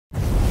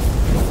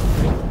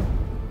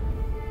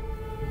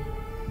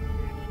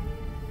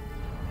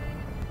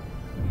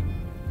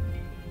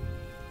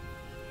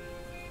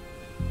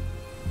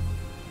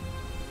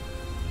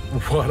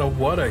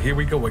Wudda, here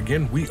we go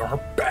again. We are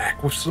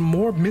back with some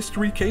more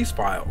mystery case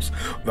files,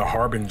 the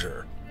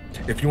Harbinger.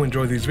 If you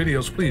enjoy these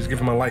videos, please give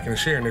them a like and a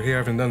share, and if you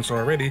haven't done so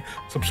already,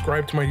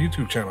 subscribe to my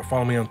YouTube channel,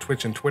 follow me on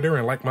Twitch and Twitter,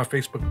 and like my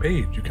Facebook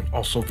page. You can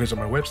also visit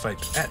my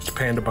website at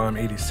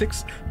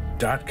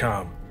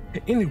PandaBomb86.com.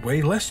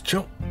 Anyway, let's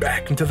jump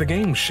back into the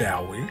game,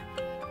 shall we?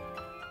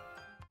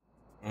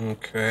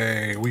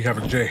 Okay, we have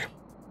a J.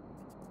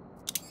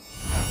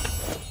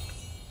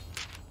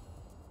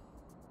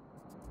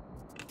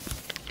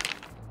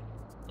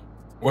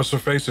 What's her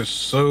face is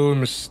so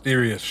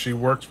mysterious. She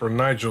works for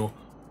Nigel,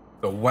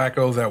 the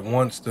wacko that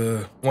wants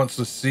the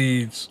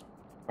seeds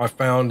I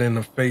found in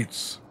the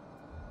Fates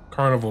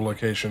carnival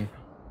location.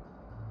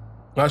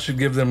 I should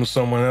give them to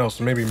someone else,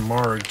 maybe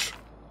Marge.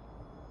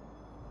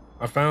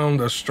 I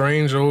found a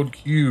strange old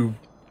cube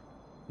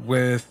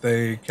with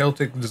a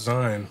Celtic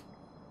design.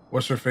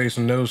 What's her face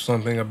knows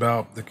something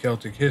about the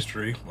Celtic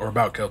history, or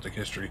about Celtic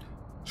history.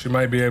 She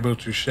might be able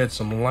to shed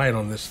some light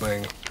on this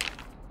thing.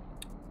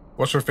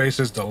 What's her face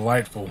is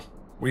delightful.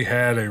 We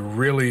had a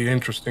really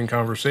interesting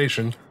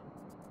conversation,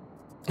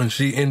 and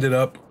she ended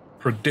up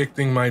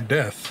predicting my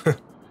death.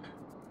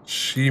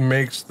 She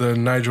makes the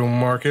night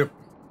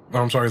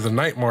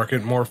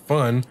market more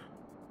fun,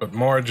 but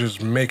Marge is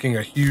making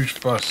a huge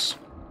fuss.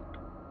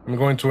 I'm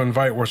going to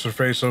invite What's her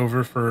face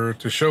over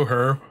to show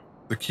her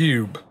the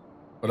cube,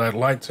 but I'd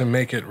like to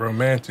make it a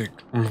romantic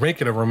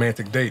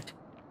date.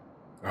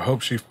 I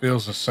hope she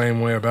feels the same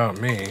way about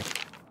me.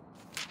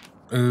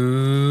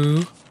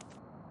 Ooh.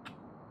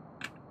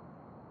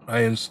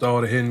 I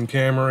installed a hidden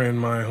camera in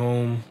my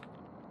home.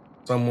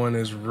 Someone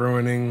is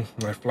ruining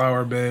my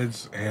flower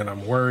beds, and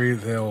I'm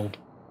worried they'll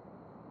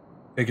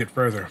take it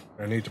further.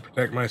 I need to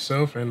protect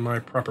myself and my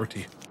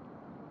property.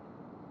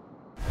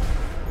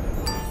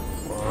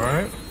 All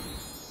right.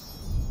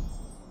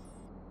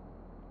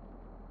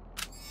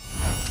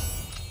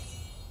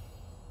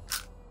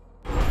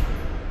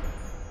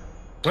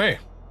 Hey,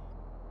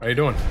 how you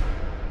doing?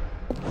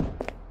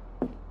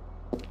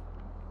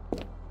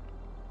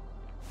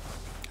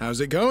 How's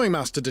it going,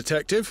 Master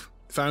Detective?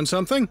 Found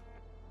something?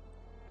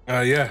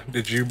 Yeah.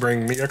 Did you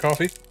bring me a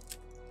coffee?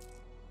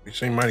 You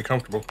seem mighty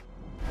comfortable.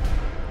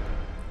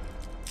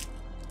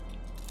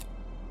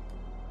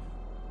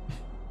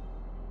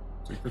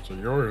 Secrets are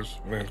yours.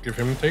 I'm gonna give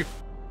him the tape.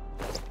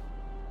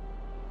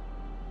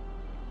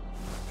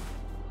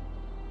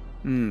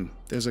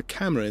 There's a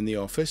camera in the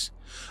office.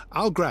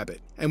 I'll grab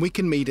it, and we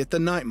can meet at the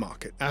night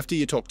market after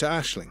you talk to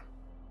Aisling.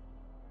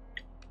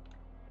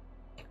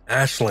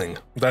 Aisling.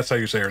 That's how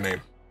you say her name.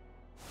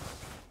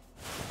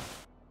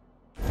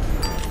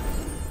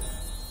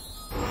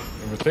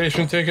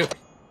 Invitation ticket.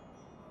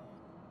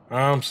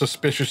 I'm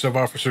suspicious of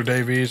Officer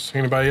Davies.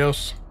 Anybody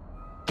else?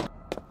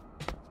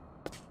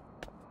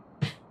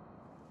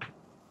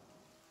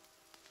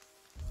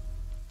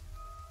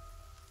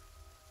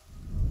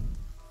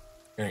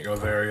 Can't go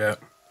there yet.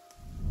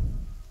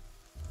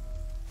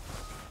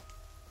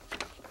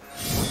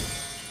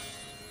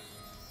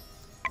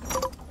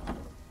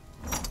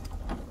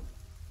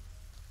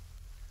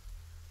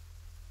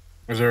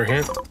 Is there a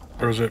hint,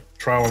 or is it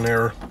trial and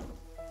error?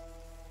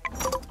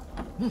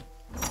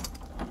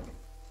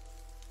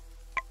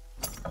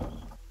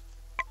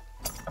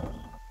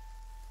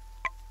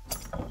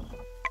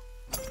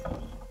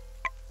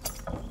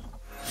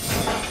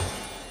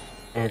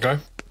 Okay.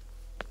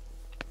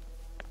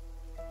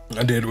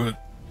 I did what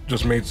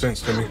just made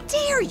sense to me. How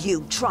dare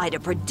you try to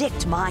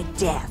predict my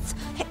death?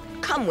 Hey,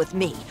 come with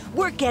me.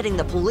 We're getting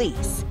the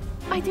police.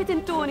 I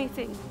didn't do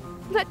anything.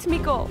 Let me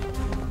go.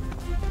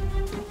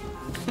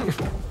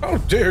 How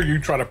dare you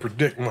try to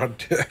predict my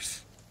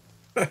death?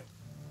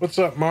 What's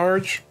up,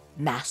 Marge?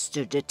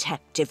 Master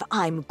Detective,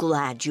 I'm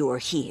glad you're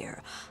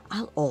here.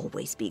 I'll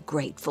always be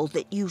grateful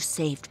that you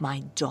saved my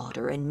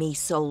daughter and me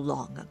so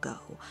long ago.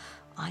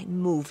 I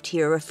moved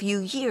here a few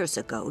years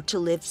ago to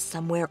live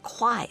somewhere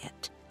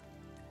quiet.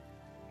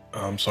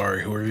 I'm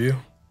sorry, who are you?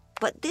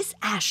 But this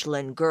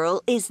Aisling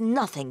girl is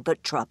nothing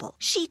but trouble.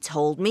 She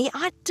told me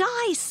I'd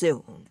die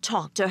soon.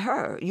 Talk to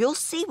her, you'll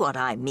see what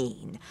I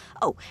mean.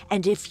 Oh,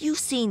 and if you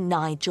see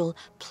Nigel,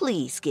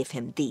 please give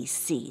him these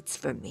seeds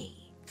for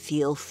me.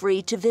 Feel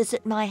free to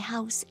visit my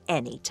house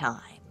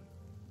anytime.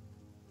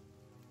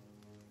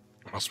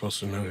 Am I supposed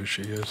to know who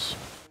she is?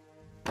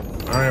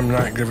 I am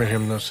not giving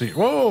him no seed.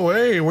 Whoa,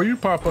 hey, where you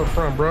pop up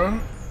from, bro?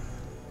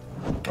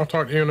 I'll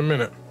talk to you in a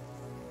minute.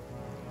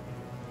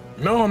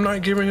 No, I'm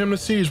not giving him the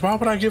seeds. Why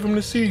would I give him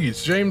the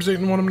seeds? James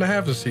didn't want him to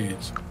have the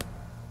seeds.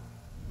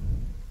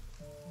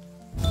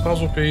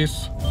 Puzzle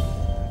piece.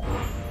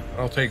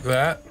 I'll take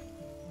that.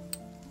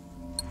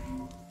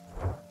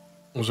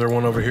 Was there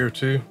one over here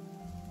too?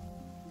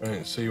 I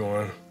didn't see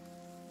one.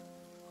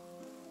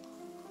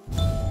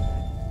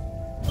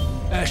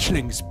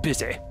 Aisling's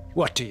busy.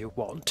 What do you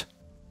want?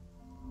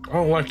 I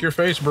don't like your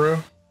face,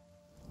 bro.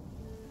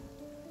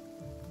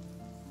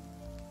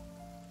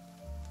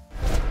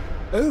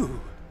 Oh,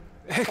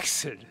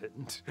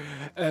 excellent.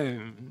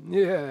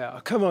 Yeah,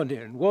 come on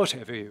in,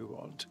 whatever you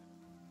want.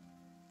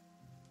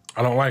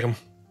 I don't like him.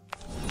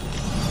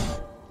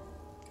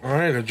 All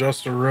right,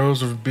 adjust the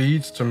rows of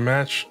beads to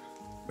match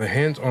the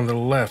hint on the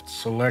left.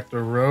 Select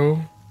a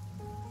row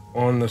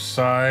on the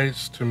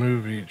sides to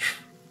move each,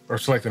 or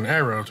select an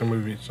arrow to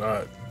move each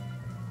side.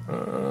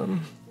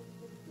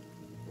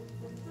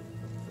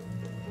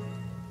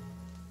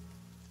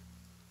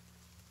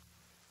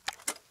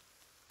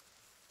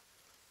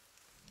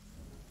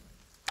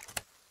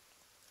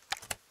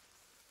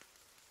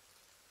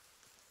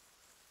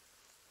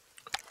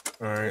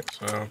 All right,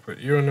 so I'll put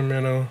you in the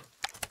middle.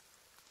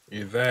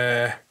 You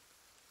there.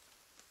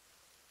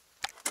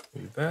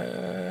 You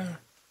there.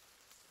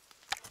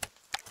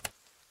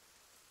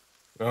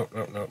 Nope,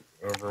 nope, nope.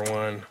 Over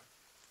one.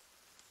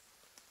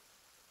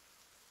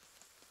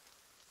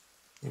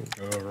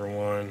 Go over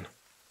one.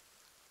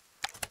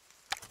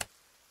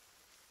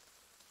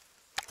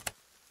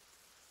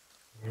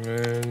 And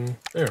then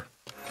there.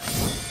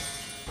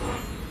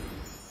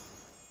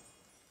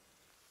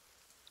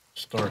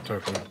 Star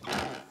token.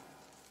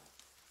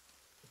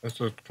 That's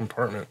a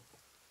compartment.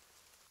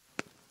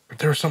 But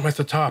there's something at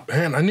the top.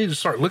 Man, I need to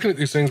start looking at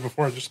these things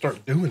before I just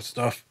start doing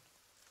stuff.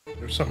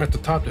 There's something at the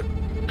top that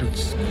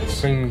it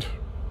seemed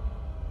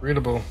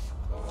readable.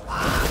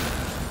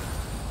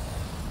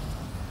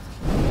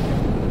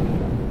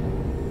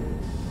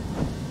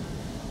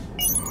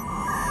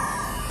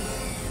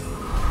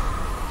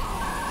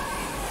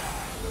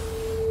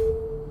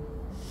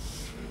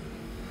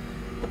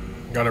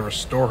 Gotta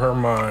restore her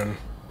mind.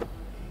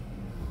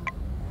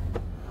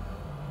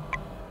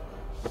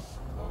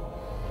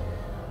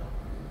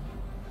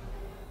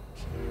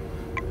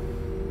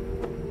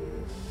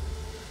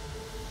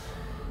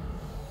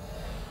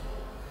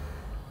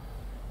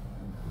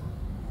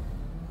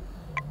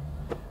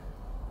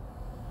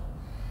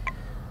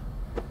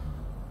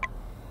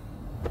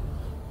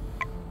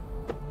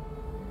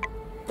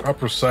 How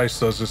precise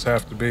does this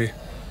have to be?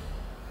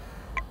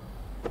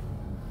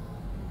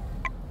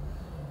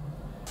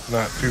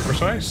 Not too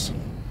precise.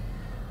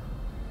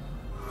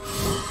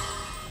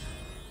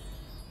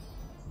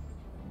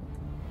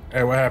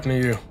 Hey, what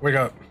happened to you? Wake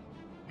up.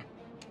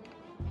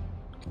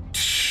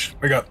 Shh,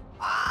 wake up.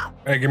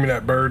 Hey, give me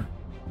that bird.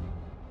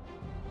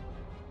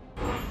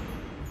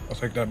 I'll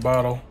take that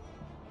bottle.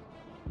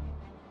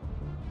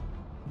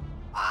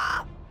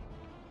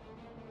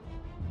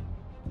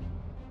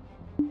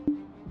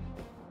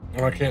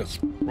 Oh, I can't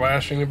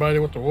splash anybody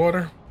with the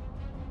water.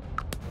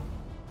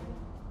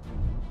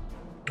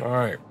 All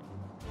right.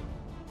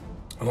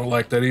 I don't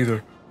like that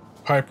either.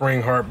 Pipe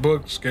ring, heart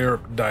book,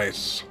 scarab,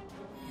 dice.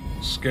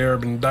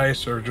 Scarab and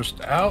dice are just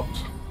out.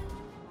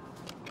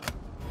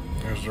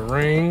 There's the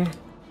ring.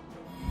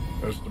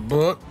 There's the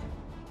book.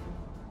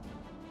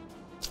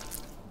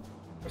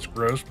 That's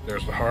gross, but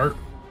there's the heart.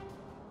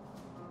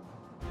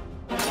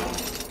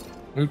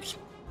 Oops.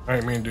 I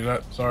didn't mean to do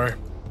that. Sorry.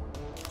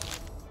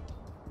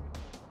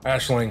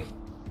 Aisling.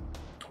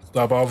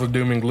 Stop all the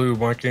doom and gloom.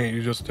 Why can't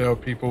you just tell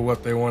people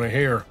what they want to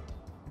hear?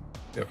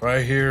 If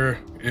I hear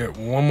it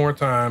one more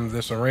time,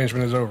 this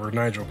arrangement is over.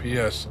 Nigel,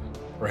 P.S.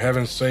 For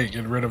heaven's sake,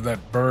 get rid of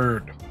that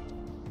bird.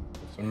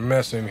 It's a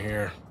mess in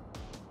here.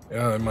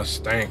 Yeah, it must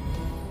stink.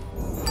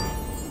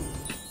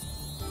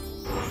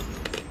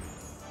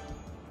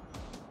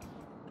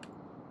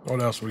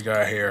 What else we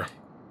got here?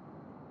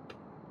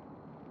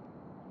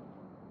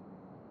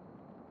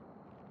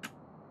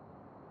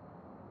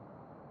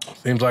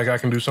 Seems like I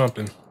can do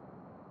something.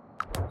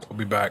 I'll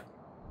be back.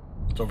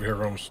 It's over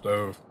here on the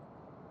stove.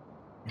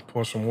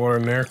 Pour some water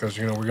in there because,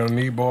 you know, we're going to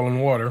need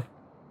boiling water.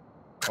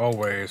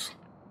 Always.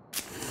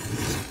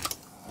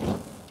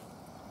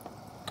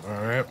 All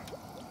right.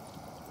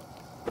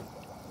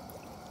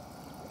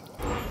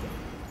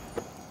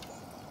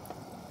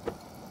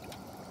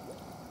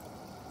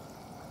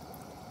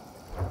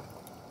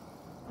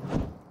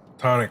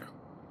 Tonic.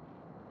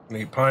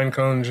 Need pine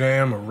cone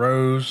jam, a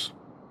rose,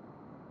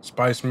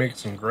 spice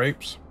mix, and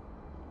grapes.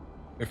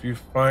 If you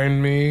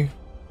find me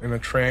in a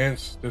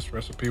trance, this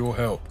recipe will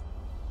help.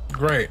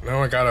 Great,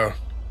 now I gotta...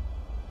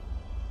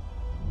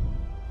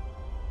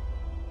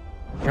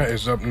 That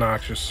is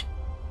obnoxious.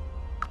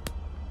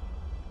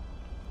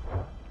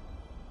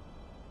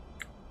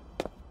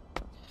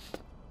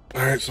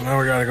 Alright, so now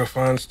we gotta go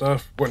find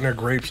stuff. Wasn't there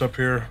grapes up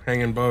here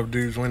hanging above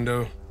dude's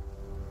window?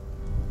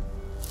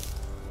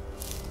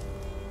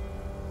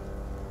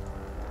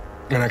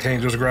 And I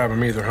can't just grab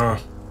them either, huh?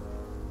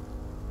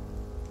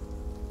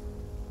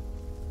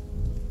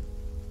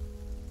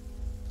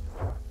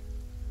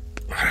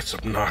 That's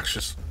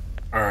obnoxious.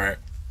 Alright.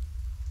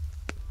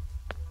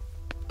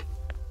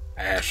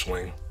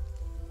 Aisling.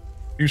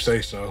 You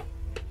say so.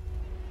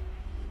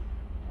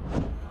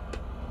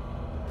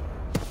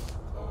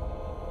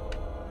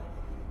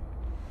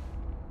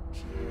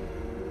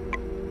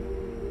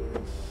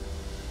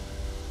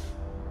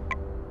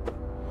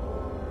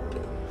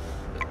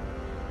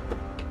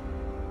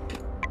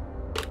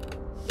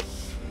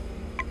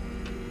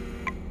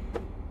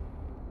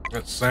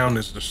 That sound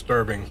is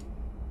disturbing.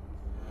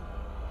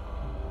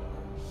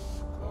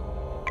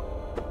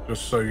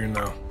 Just so you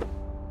know.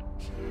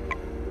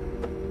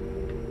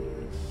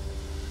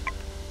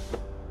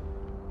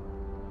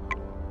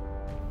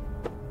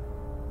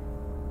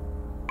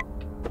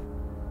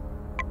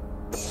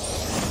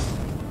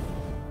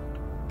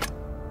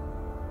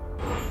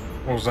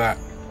 What was that?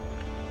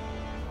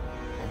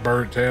 A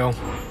bird tail.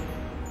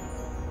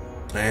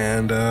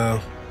 And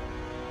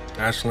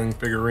Ashling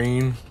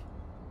figurine.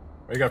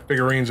 You got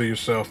figurines of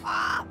yourself.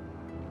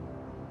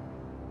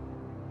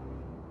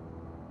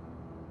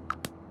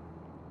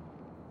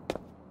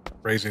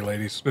 Crazy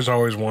ladies. There's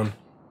always one.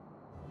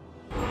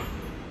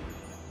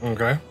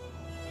 Okay.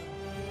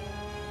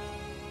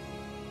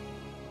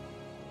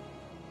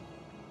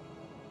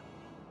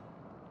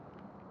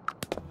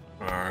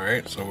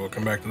 Alright, so we'll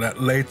come back to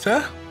that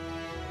later.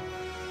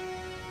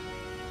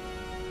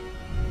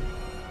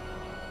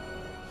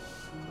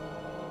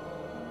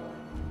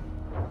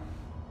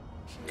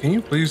 Can you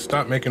please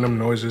stop making them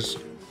noises?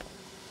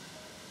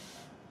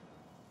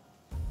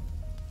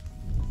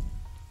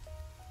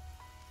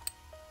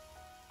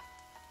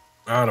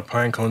 Ah, the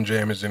pinecone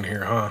jam is in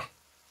here, huh?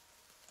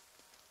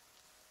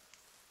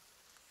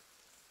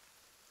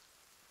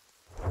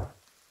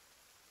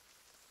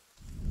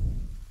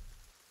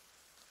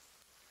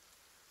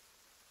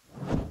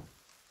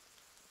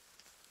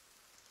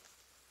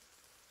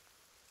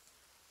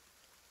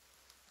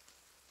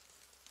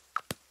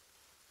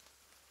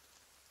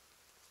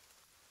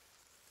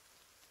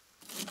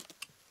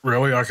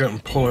 Really? I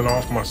couldn't pull it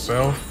off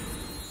myself?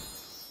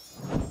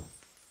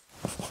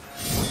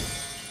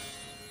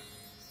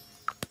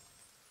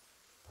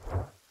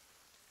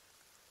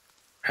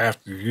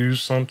 Have to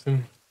use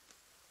something?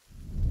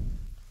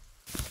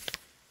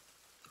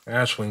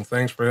 Ashling,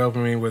 thanks for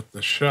helping me with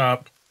the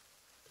shop.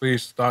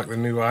 Please stock the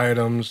new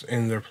items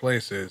in their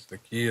places. The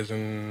key is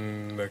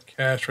in the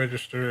cash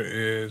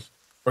register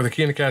or the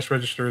key in the cash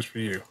register is for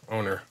you,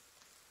 owner.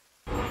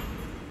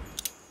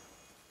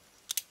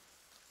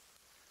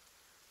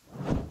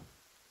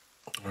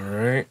 All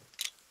right.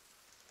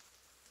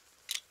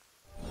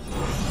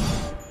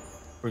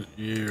 Put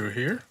you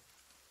here.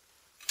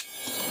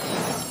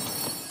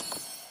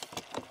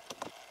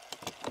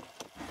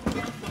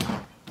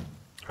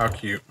 How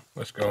cute.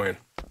 Let's go in.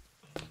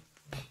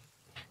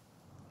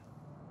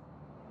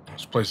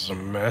 This place is a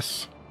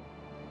mess.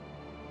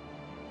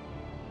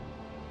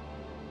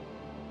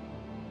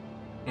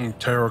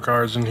 Tarot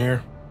cards in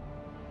here.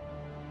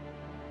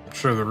 I'm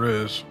sure there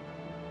is.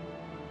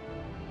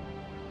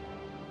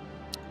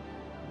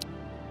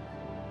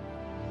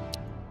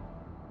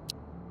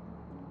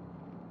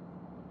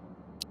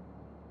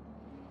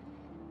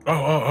 Oh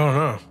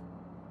no.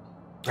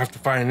 I have to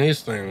find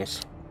these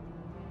things.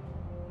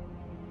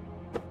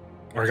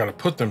 Or I gotta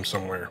put them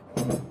somewhere.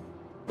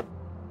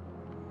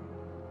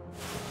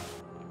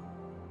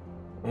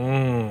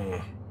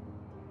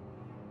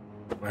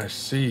 I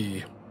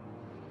see.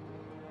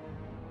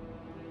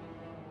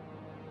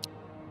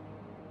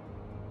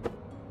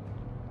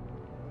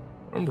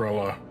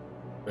 Umbrella.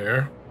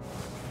 There.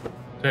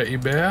 Teddy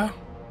bear.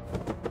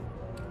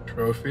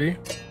 Trophy.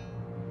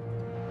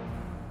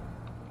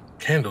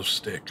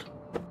 Candlestick.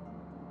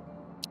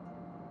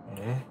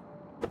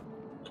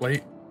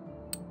 Plate.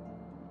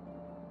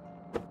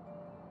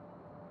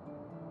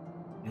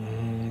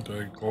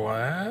 The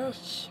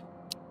glass?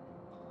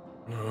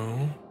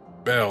 No.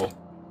 Bell.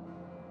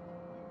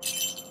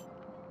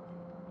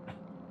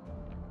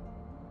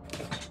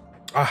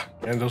 Ah,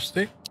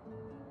 candlestick.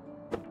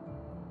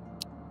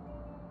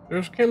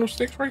 There's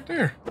candlesticks right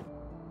there.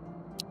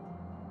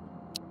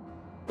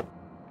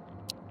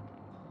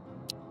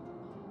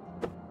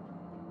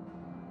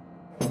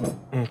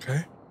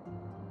 Okay.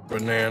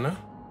 Banana.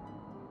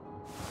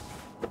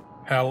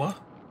 Hella.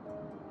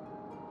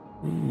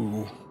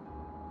 Ooh.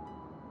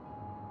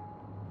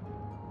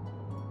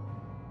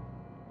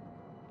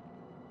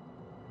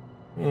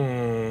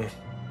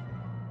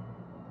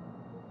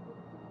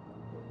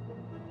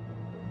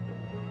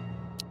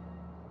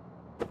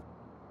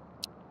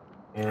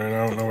 Alright,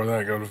 I don't know where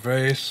that goes.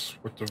 Vase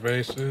with the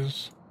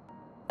vases.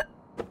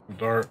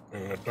 Dart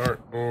and the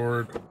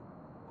dartboard.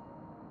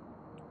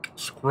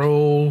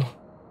 Scroll.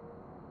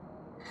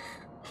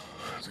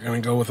 It's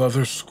gonna go with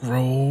other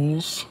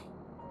scrolls.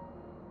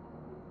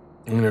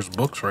 I mean, there's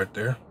books right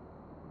there.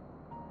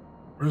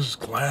 Where's this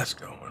glass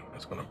going?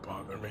 That's gonna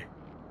bother me.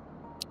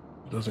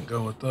 It doesn't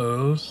go with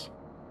those.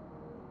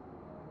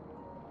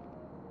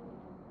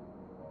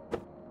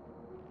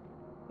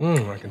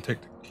 I can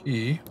take the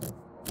key.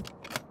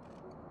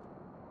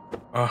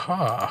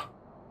 Aha.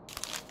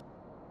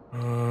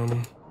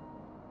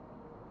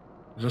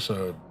 Is this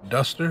a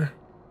duster?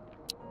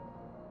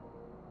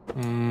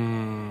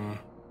 I'm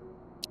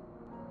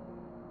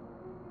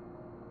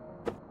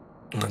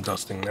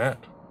dusting that.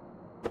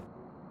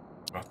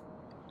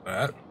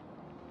 That.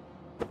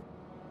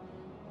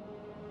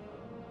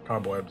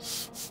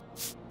 Cobwebs.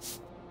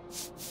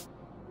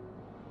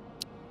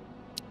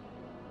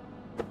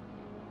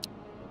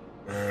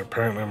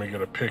 Apparently, let me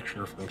get a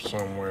picture from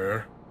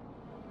somewhere.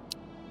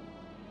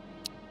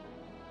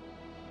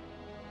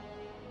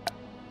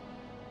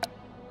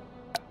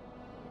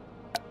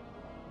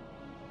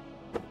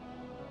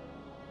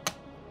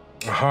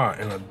 Aha,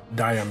 and a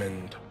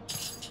diamond.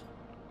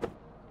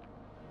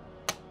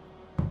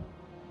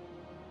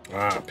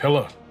 Ah,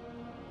 pillar.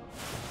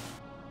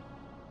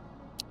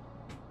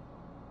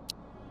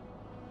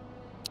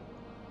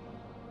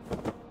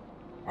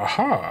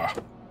 Aha!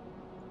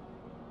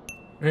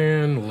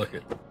 And look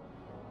at...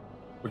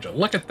 Would you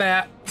look at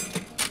that?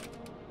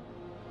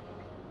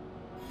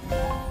 I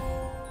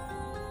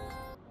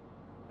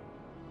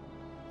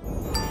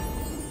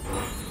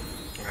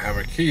have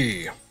a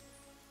key.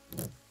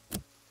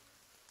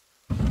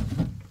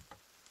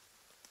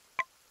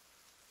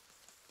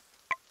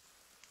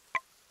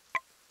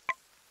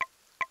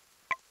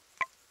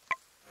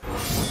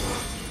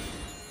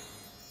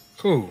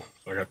 Cool.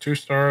 So I got 2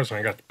 stars and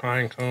I got the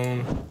pine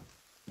cone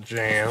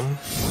jam.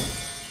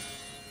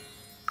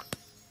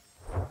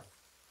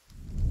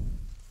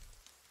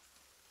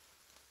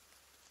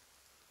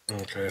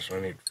 Okay, so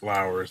I need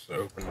flowers to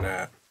open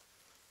that.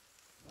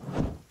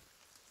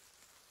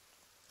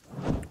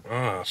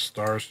 Ah,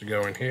 stars to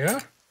go in here.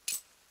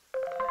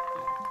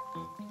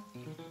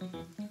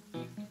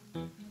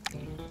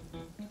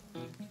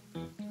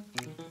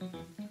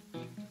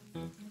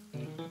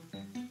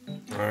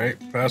 Alright,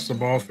 pass the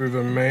ball through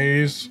the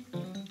maze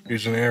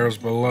using arrows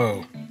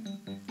below.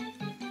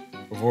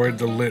 Avoid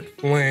the lit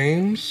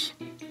flames.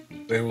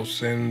 They will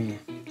send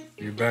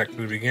you back to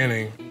the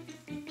beginning.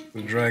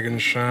 The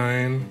dragons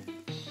shine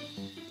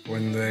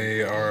when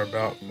they are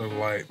about to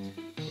light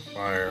the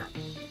fire.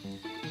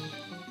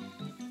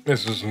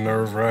 This is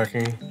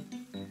nerve-wracking.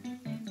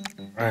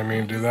 I didn't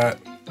mean to do that.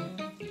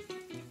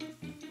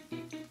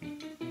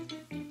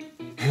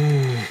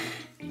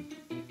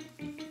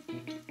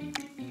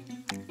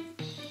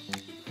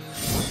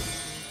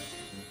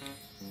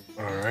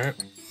 Alright.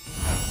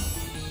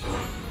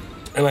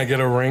 And I get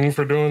a ring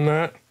for doing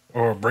that?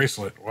 Or a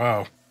bracelet.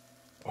 Wow.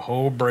 A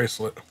whole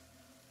bracelet.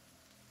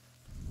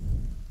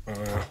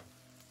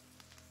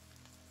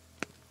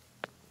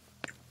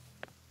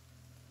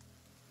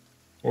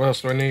 What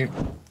else do I need?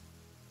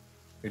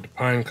 Need the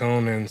pine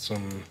cone and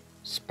some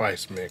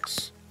spice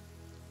mix.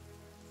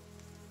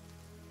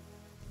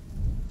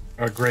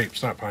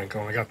 Grapes, not pine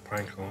cone. I got the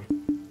pine cone.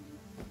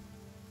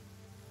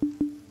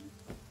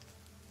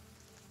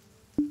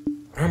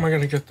 How am I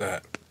gonna get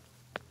that?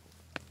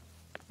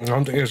 I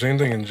don't think there's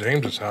anything in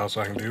James's house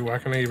I can do. Why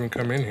can't I even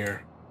come in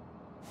here?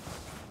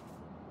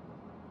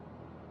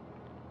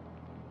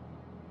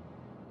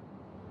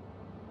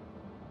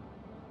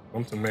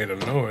 Something made a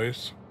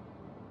noise.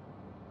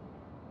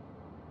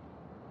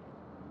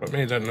 What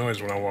made that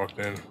noise when I walked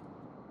in?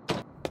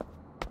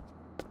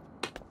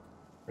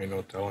 Ain't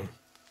no telling.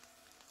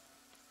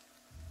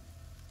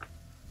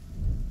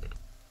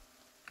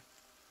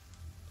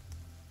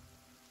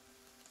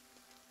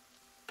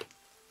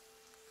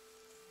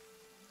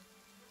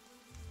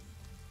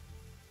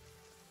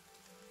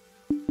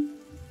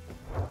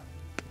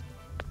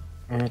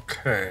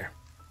 Okay.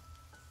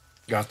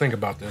 Gotta think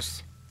about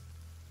this.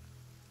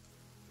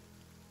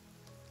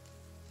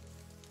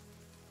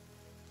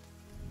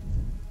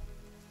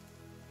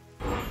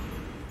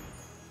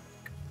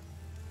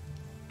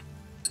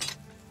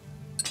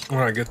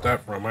 Where I get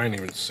that from? I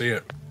didn't even see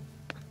it.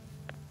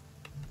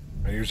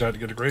 I use that to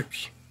get the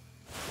grapes.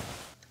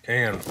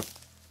 Can.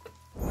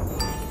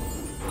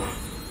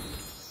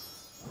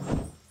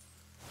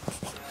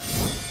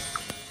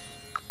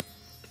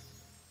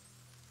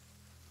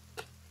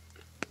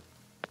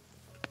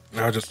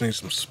 Now I just need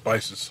some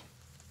spices.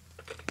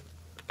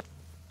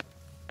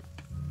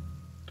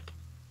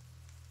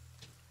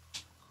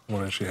 I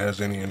wonder if she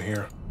has any in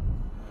here.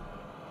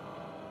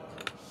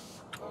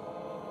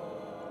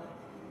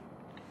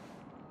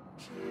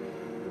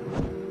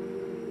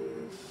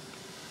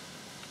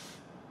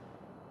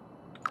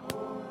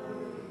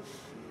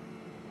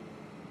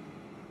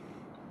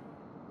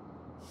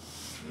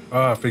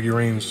 Ah,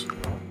 figurines.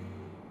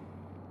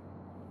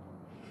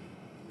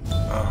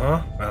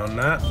 Uh-huh, found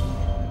that.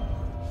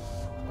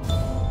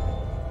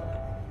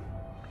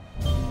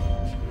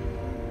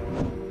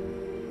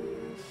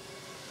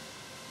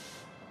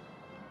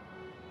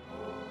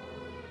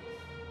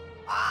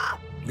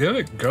 Let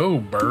it go,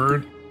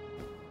 bird.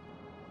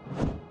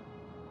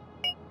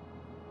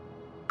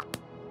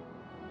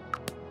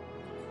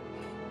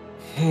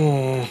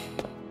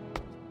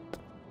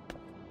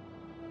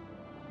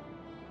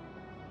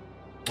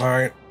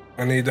 Alright,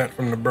 I need that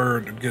from the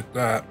bird to get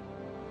that.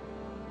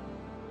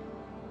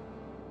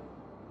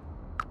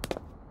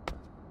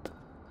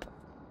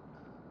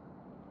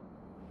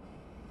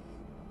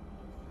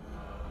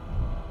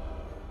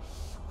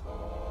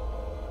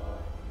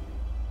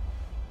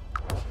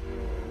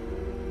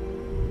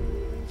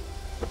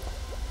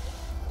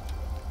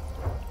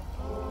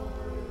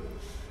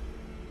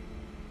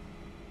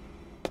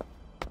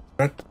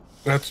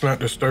 That's not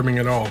disturbing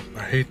at all.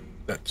 I hate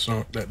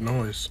that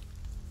noise.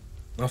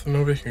 Nothing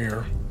over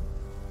here.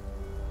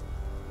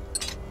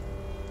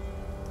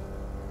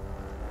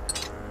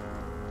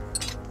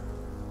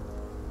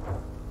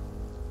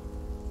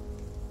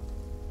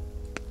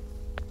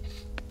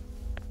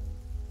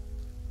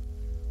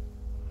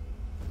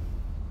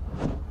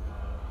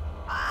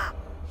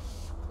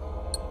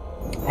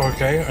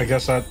 Okay, I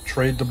guess I'd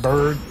trade the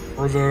bird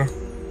for the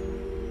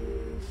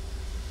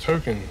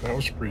token. That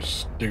was pretty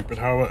stupid.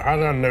 How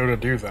did I know to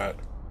do that?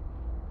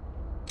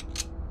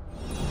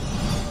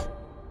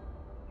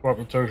 Swap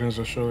the tokens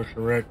to show the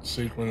correct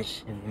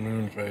sequence of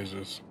moon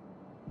phases.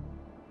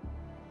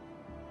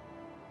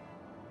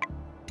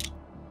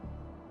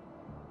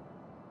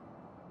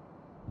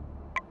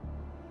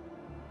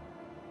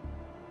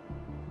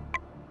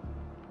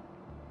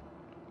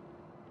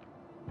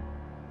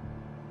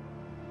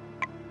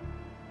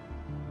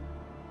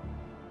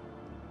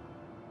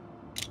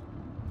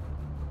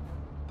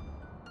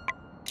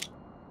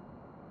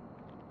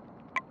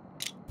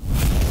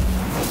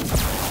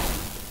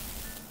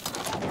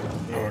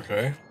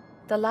 Okay.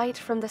 The light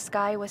from the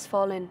sky was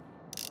falling.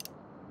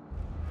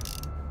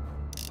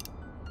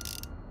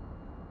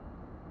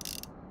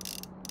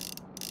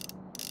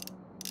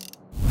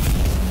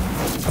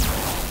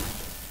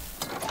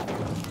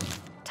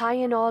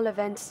 Tying all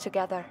events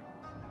together.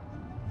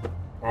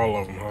 All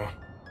of them, huh?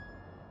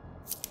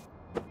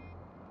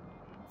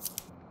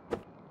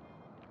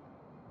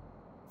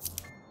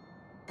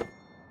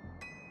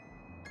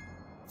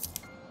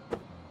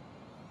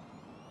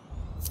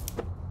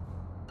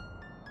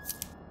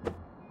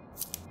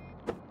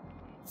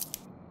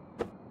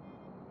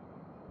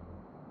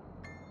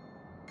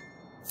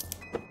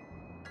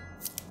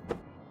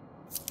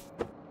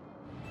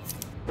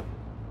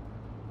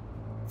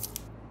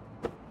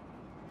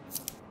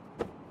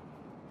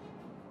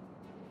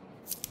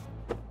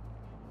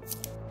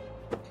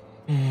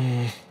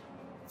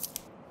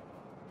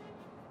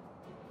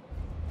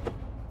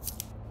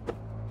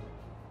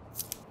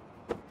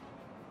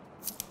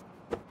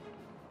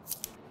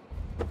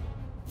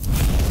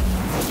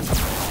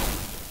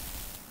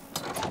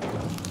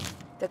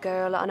 The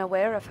girl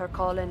unaware of her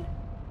calling.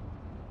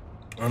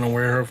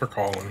 Unaware of her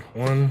calling.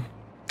 1,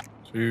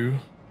 2.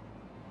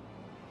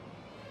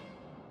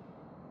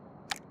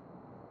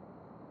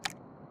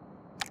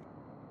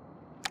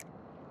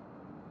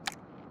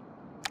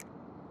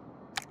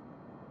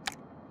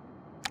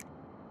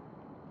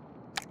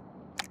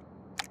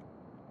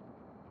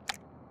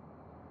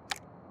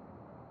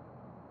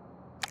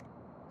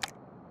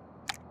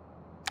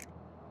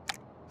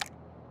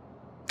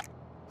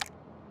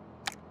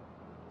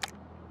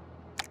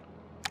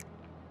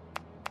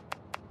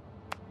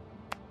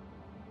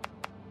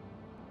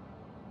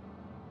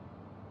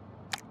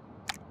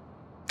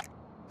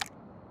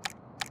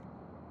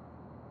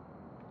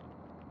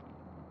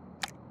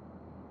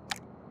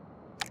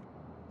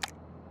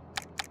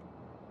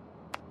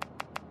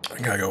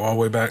 I gotta go all the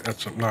way back.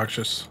 That's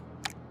obnoxious.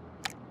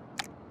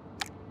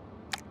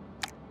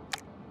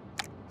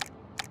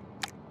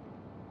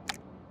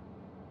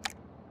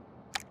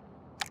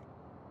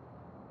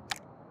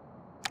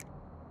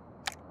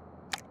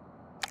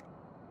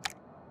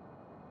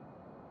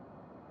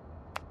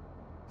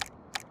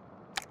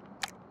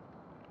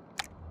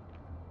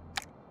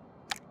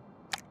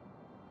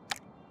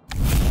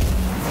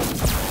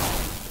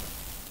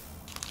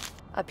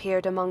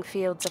 Appeared among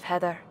fields of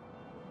heather.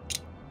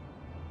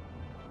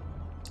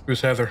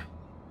 Who's Heather?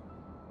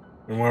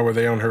 And why were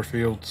they on her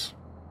fields?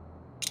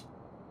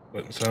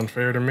 Doesn't sound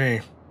fair to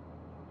me.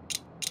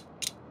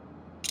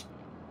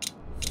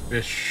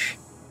 Fish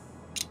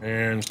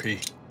and pea.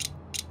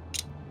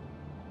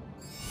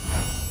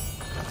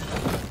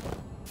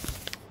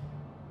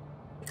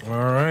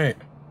 Alright.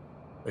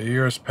 A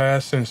year has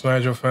passed since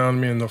Nigel found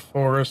me in the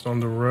forest on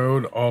the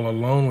road, all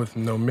alone with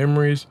no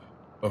memories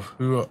of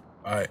who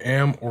I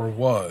am or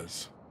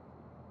was.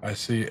 I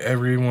see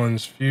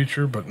everyone's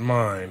future but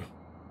mine.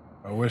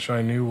 I wish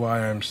I knew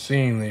why I'm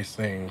seeing these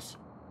things.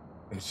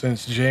 And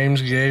since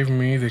James gave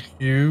me the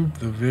cube,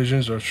 the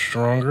visions are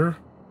stronger.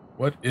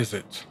 What is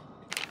it?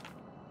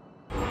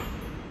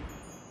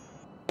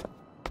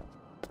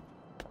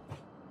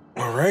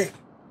 All right.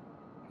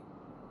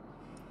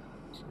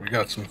 So we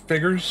got some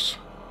figures.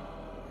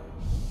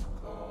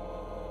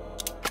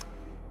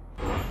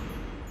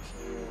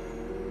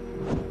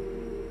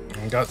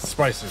 And got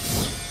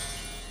spices.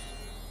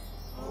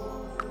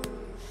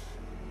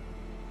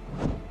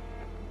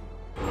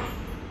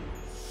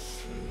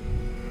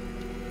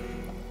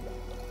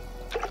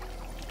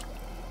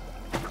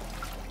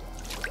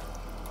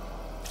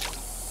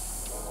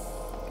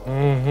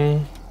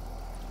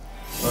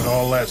 Let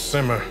all that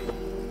simmer.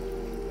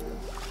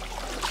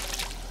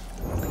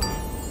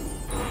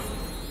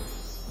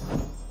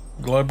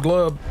 Glub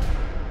glub.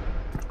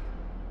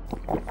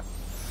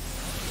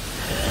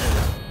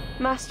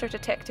 Master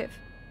Detective,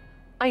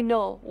 I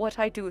know what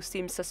I do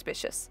seems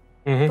suspicious.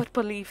 Mm-hmm. But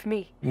believe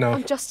me, No.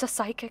 I'm just a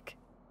psychic.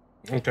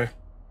 Okay.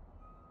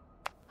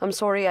 I'm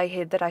sorry I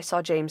hid that I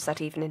saw James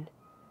that evening.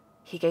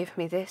 He gave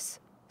me this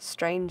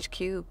strange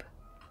cube.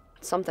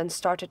 Something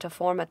started to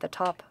form at the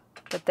top,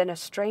 but then a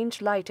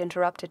strange light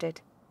interrupted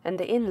it, and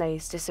the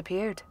inlays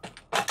disappeared.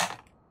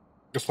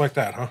 Just like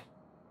that, huh?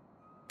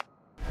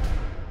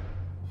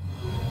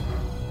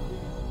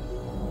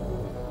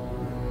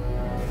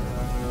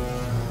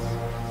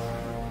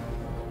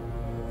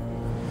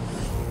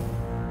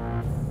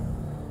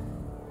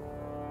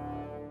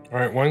 All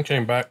right, one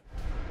came back.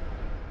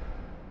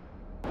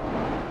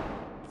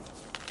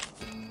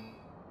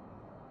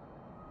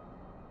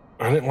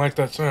 I didn't like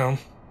that sound.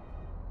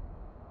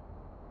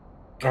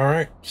 All right.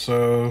 right,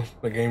 so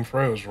the game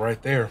froze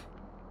right there.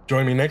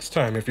 Join me next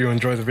time. If you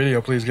enjoy the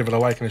video, please give it a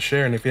like and a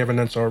share. And if you haven't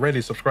done so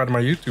already, subscribe to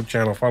my YouTube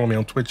channel, follow me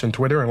on Twitch and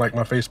Twitter, and like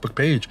my Facebook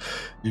page.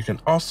 You can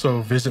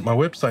also visit my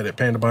website at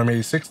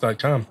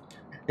PandaBomb86.com.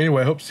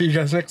 Anyway, I hope to see you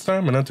guys next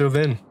time, and until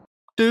then,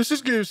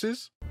 deuces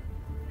gooses.